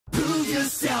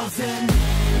yourself and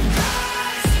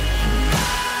rise,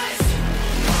 rise.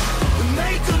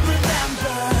 Make them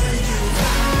remember you.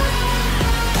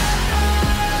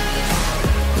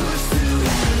 Push through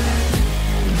and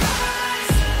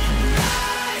rise,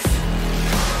 rise.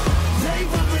 They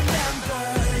will remember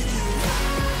you.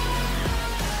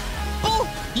 Oh,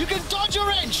 you can dodge a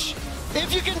wrench.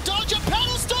 If you can dodge a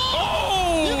pedal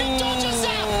stall, you can dodge a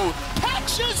zap.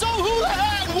 Patches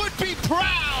O'Houlihan would be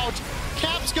proud.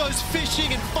 Caps goes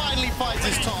fishing and finally finds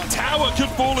his target. Tower could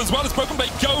fall as well as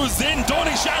Techcombank goes in.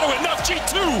 Dawning Shadow enough.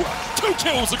 G2, 2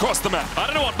 kills across the map. I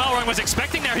don't know what Malrang was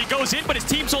expecting there. He goes in, but his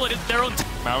team's all in their own.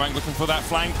 Malrang looking for that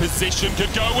flank position.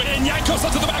 Could go in. Jankos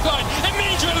onto the back line.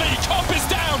 Immediately, Comp is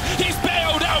down. He's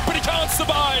bailed out, but he can't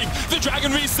survive. The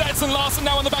Dragon resets, and Larson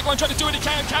now on the back line trying to do what he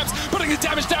can. Caps putting the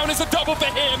damage down. Is a double for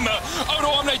him. Odo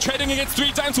Omne trading against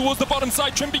 3 times towards the bottom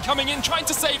side. Trimby coming in, trying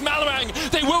to save Malrang.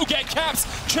 They will get Caps.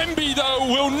 Trimby, though,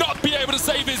 will not be able to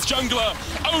save his jungler.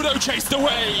 Odo chased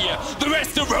away. The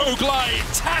rest of Roguelite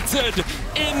tattered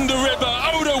in the river.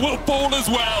 Odo will fall as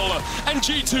well. And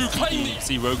G2 claim.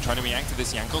 See Rogue trying to react to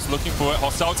this. Jankos looking for it.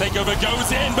 Hostile takeover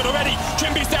goes in, but already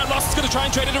Trimby's down. Larson's going to try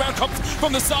and trade it around. Comp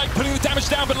from the side, putting the damage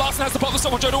down, but Larson has the bottle so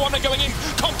much. Odo Omne going in.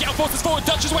 Comp out forces forward.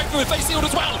 Dutch is away from the face shield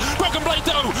as well. Broken Blade,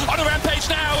 though, on a rampage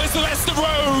now is the rest of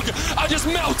Rogue. Are just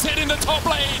melted in the top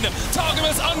lane.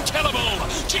 Targamas unkillable.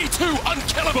 G2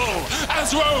 unkillable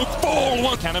as Rogue fall.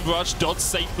 One cannon rush dodged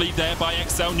safely there by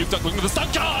XL. Nuke Duck looking for the stun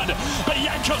card, but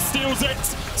Jankos steals it.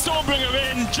 Stormbringer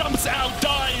in, jumps out,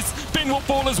 dies. Finn will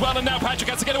fall as well, and now Patrick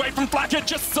has to get away from Flacker,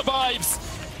 just survives.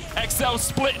 XL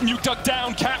split, Nuke Duck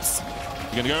down, Caps.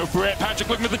 You're gonna go for it. Patrick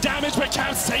looking for the damage, but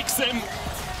Caps takes him.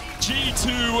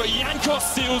 G2, Jankos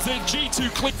steals it. G2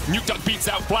 click. Nuke Duck beats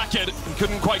out Blackhead and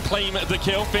couldn't quite claim the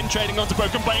kill. Finn trading onto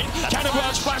Broken Blade. Cannon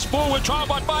Rush, flash forward, trial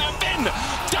by fire. Finn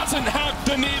doesn't have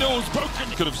the needles.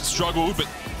 Broken could have struggled, but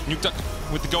Nuke Duck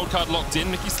with the gold card locked in.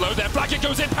 Mickey slow there. Blackhead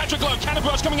goes in. Patrick low. Cannon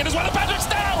Rush coming in as well. And Patrick's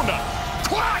down.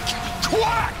 Quack!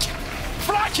 Quack!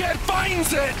 Blackhead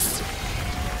finds it.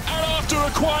 And after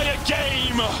a quiet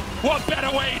game, what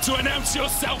better way to announce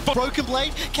yourself? Broken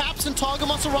Blade, Caps and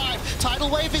Targamas arrive. Tidal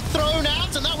Wave is thrown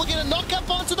out, and that will get a knock-up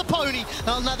onto the pony.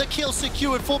 Another kill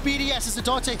secured for BDS as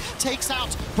Dante takes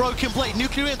out Broken Blade.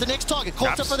 Nuclear in the next target,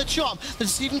 caught up by the charm. The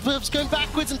Steven Purps going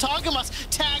backwards, and Targamas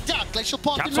tagged out. Glacial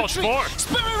Pond in retreat.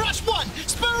 Spirit Rush 1,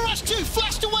 Spirit Rush 2,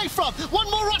 flashed away from. One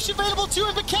more rush available to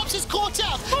him, but Caps is caught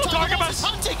out. Targamas is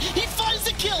hunting. He finds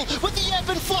the kill with the ebb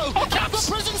and flow. Caps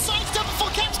prison sidestep before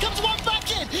Caps comes one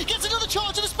back in. Gets another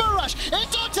charge of the Spirit Rush.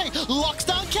 And Dante locks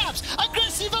down Caps.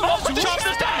 Aggressive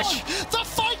dash. The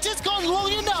fight has gone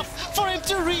long enough for him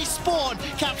to respawn.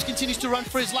 Caps continues to run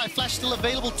for his life. Flash still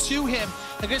available to him.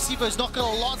 Aggressivo has not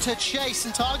got a lot to chase,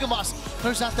 and Targamas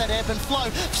throws out that ebb and flow.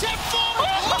 Step forward!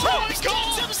 Oh my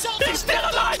God! He's still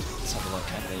alive! Let's have a look,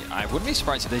 Andy. I wouldn't be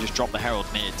surprised if they just drop the Herald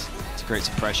mid to create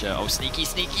some pressure. Oh, sneaky,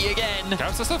 sneaky again.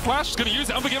 Caps has the flash. He's going to use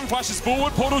it. Unforgiven flashes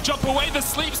forward. Portal jump away. The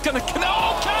sleep's going to...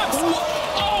 Oh, Caps!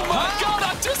 Oh my God!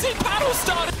 I've just seen paddle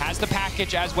started. Has the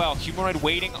package as well. Humanoid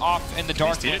waiting off in the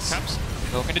darkness.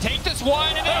 Looking to take this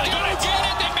one, and they do it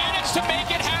again. They managed to make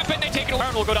it happen. They take it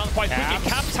away. Will go down quite quickly.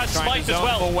 Caps has smite as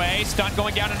well. Away. Stun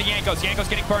going down into Jankos. Jankos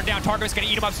getting burned down. Target's going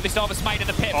to eat him up, so they still have a smite in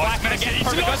the pit. Blackman again.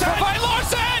 Perfect goes for by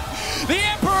Larson! The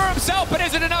Emperor himself, but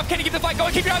is it enough? Can he keep the fight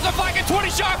going? Keep your eyes on Flack at 20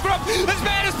 shot from. This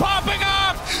man is popping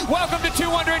off. Welcome to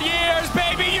 200 years,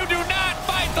 baby. You do not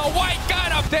fight the white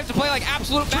gun up. They have to play like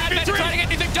absolute madmen to try to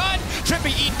get anything done.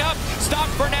 Trippy eaten up. Stop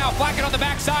for now. Flacken on the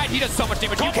backside. He does so much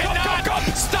damage. You cannot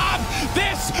stop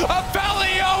this.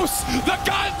 Aphelios, the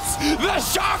guns, the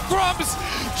chakrams.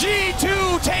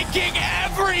 G2 taking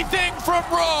everything from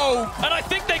Rogue. And I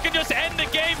think they can just end the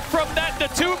game from that. The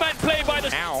two-man play by the...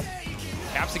 Now.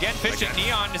 Caps again, fishing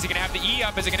Neon. Is he going to have the E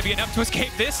up? Is it going to be enough to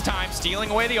escape this time? Stealing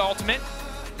away the ultimate.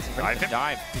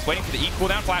 Dive. He's waiting for the E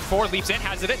cooldown. Flash forward, leaps in,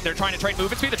 has it. They're trying to trade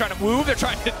movement speed. They're trying to move. They're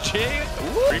trying to jig.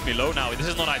 Creepy low now. This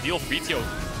is not ideal for BTO.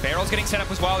 Barrel's getting set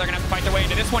up as well. They're going to have to fight their way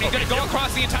into this one. He's going to go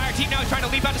across the entire team now. He's trying to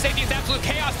leap out to safety. It's absolute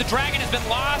chaos. The dragon has been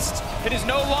lost. It is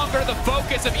no longer the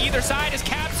focus of either side as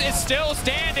Caps is still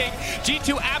standing.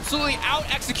 G2 absolutely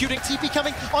out-executing. TP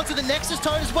coming onto the Nexus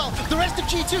turret as well. The rest of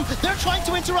G2, they're trying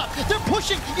to interrupt. They're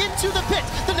pushing into the pit.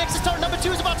 The Nexus turret number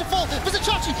 2 is about to fall.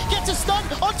 Vizichachi gets a stun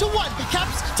onto 1.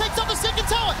 Caps takes on the second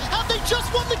tower. Have they just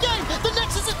won the game? The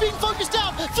Nexus is being focused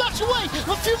down. Flash away.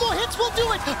 A few more hits will do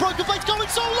it. Broken Blade's going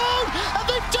so low, and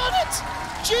they've done it!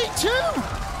 G2!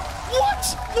 What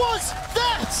was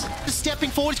that? Stepping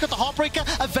forward, he's got the Heartbreaker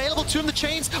available to him. The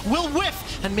chains will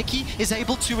whiff, and Mickey is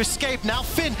able to escape. Now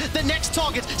Finn, the next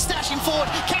target, stashing forward.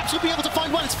 Caps will be able to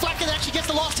find one. It's Flacken that actually gets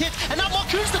the last hit, and now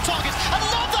Marku's the target.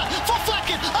 Another for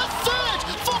Flacken, a third!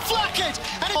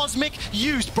 Cosmic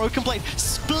used. Broken Blade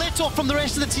split off from the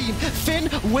rest of the team.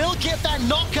 Finn will get that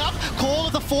knock up. Call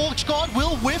of the Forge God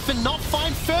will whiff and not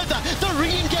find further. The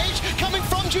re-engage coming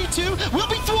from G2 will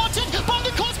be thwarted by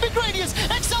the Cosmic Radius.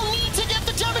 XL need to get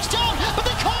the damage down, but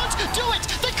they can't do it.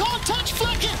 They can't touch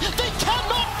Flacken. They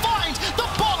cannot find the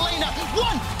bot laner.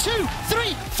 1, 2,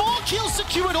 3, 4 kills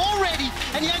secured already,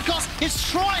 and Jankos is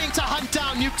trying to hunt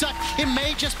down Nukeduck. It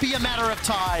may just be a matter of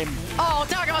time. Oh,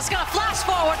 Dargamon's gonna flash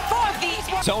forward for these.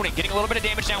 Zoning, getting a little bit of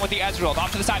damage down with the Ezreal.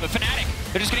 Off to the side, but Fnatic,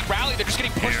 they're just getting rallied, they're just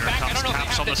getting pushed Here back. I don't know comes if they have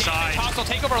Caps on the side. Toss will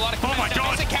take over a lot of Oh my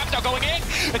God. Caps now going in.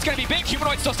 It's gonna be big.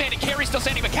 Humanoid still standing, Carry still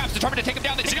standing, but Caps determined to take him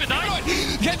down. They take him down.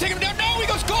 You can't take him down. No, he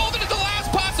goes golden at the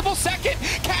last possible second.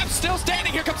 Caps still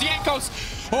standing. Here comes Jankos.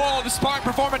 Oh, the spark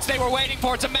performance they were waiting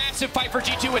for. It's a massive fight for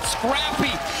G2. It's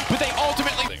scrappy, but they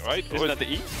ultimately... Right? Isn't that the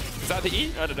E? Is that the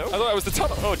E? I don't know. I thought it was the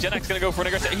tunnel. Oh, Genex gonna go for an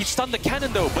aggressive. He stunned the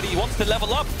cannon though, but he wants to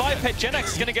level up. 5-pet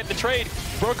Genex is gonna get the trade.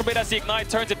 Broken Blade as the ignite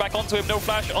turns it back onto him. No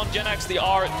flash on Genex. The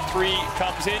R3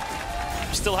 comes in.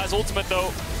 Still has ultimate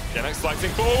though. Genex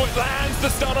slicing forward, lands the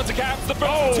stun onto Caps, the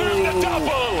first tomb, the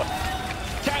double!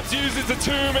 Caps uses the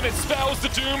tomb and it spells the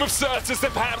doom of Certus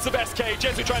and perhaps of SK.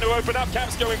 G2 trying to open up,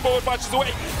 Caps going forward, pushes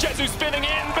away. G2 spinning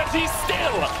in, but he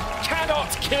still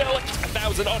cannot kill.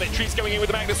 1,000 on it. Trees going in with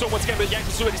the Magnus Sword once again, but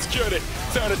Jankos already secured it.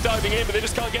 Certus diving in, but they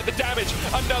just can't get the damage.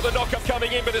 Another knockup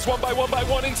coming in, but it's one by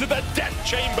one into the death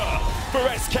chamber for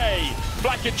SK.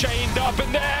 Blackett chained up,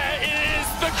 and there is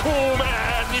the cool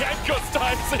man. Jankos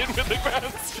dives in with the grand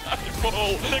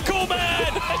skyfall. The cool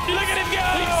man! Look at him go!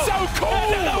 He's so cool!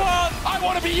 Another one! I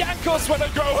want to be Jankos when I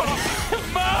grow up.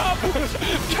 Mom!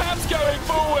 Caps going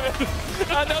forward.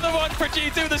 Another one for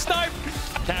G2, the snipe!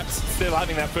 Caps still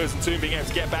having that first and being able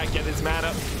to get back, get his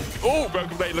mana. Oh,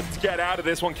 Broken Blade looking to get out of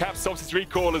this one. Caps stops his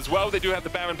recall as well. They do have the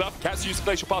Baron buff. Caps use the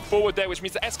glacial path forward there, which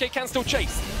means that SK can still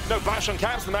chase. No flash on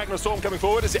Caps. The Magma Storm coming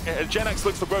forward as Genex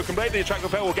looks for Broken Blade. The Attract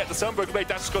Repel will get the sun. Broken Blade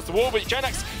dashes across the wall, but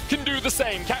Genex can do the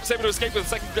same. Caps able to escape with the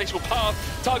second glacial path.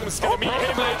 Target is going to meet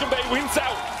him. Broken Blade wins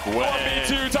out.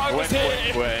 1v2. Target was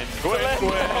here.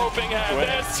 Helping hand.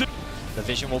 There's two. The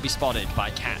vision will be spotted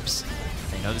by Caps.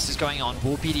 They know this is going on.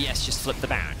 Will BDS just flip the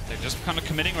Baron? They're just kind of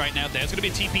committing right now. There's going to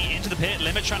be a TP into the pit.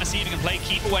 Limit trying to see if he can play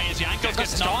keep away as Jankos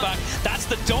gets knocked back. That's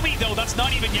the dummy though. That's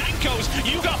not even Jankos.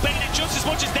 You got baited just as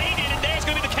much as they did, and there's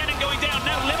going to be the cannon going down.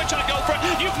 Now Limit trying to go for it.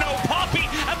 You've no Poppy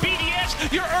and BDS.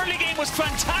 Your early game was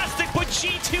fantastic, but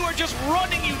G2 are just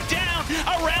running you down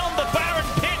around the Baron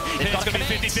pit. It's going to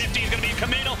be 50-50. It's going to be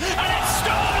committal, and it's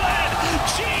stolen.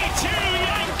 G2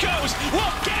 Jankos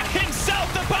will get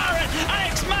himself the Baron.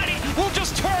 Alex Maddie will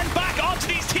just turn back onto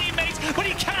these teammates, but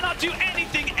he cannot do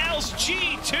anything else.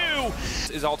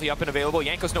 G2 is ulti up and available.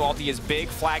 Jankos no ulti is big.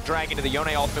 Flag drag into the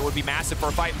Yone ultimate would be massive for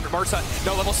a fight. Mersa,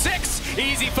 no level 6.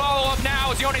 Easy follow-up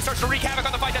now as Yone starts to wreak havoc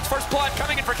on the fight. That's first blood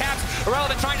coming in for Caps.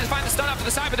 Irrelevant trying to find the stun up to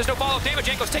the side, but there's no follow-up damage.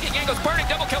 Jankos taking, Jankos burning,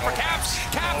 double kill for Caps.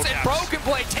 Caps and Broken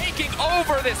Blade taking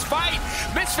over this fight.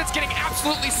 Misfits getting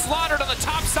absolutely slaughtered on the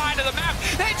top side of the map.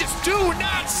 They just do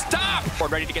not stop.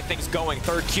 Ready to get things going.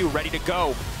 Third Q ready to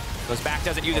go. Goes back,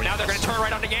 doesn't use it. Now they're going to turn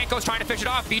right onto Jankos, trying to fish it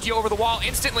off. BG over the wall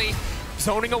instantly.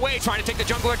 Zoning away, trying to take the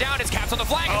jungler down. It's Caps on the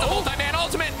flank. It's a multi-man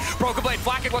ultimate. Broken Blade,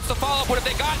 Flacken, what's the follow-up? What have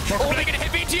they got? Oh, they're going to hit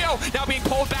BTO. Now being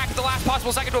pulled back at the last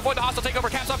possible second to avoid the hostile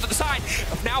takeover. Caps off to the side.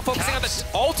 Now focusing on the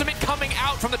ultimate coming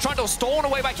out from the Trundle. Stolen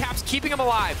away by Caps, keeping him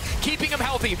alive, keeping him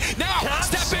healthy. Now,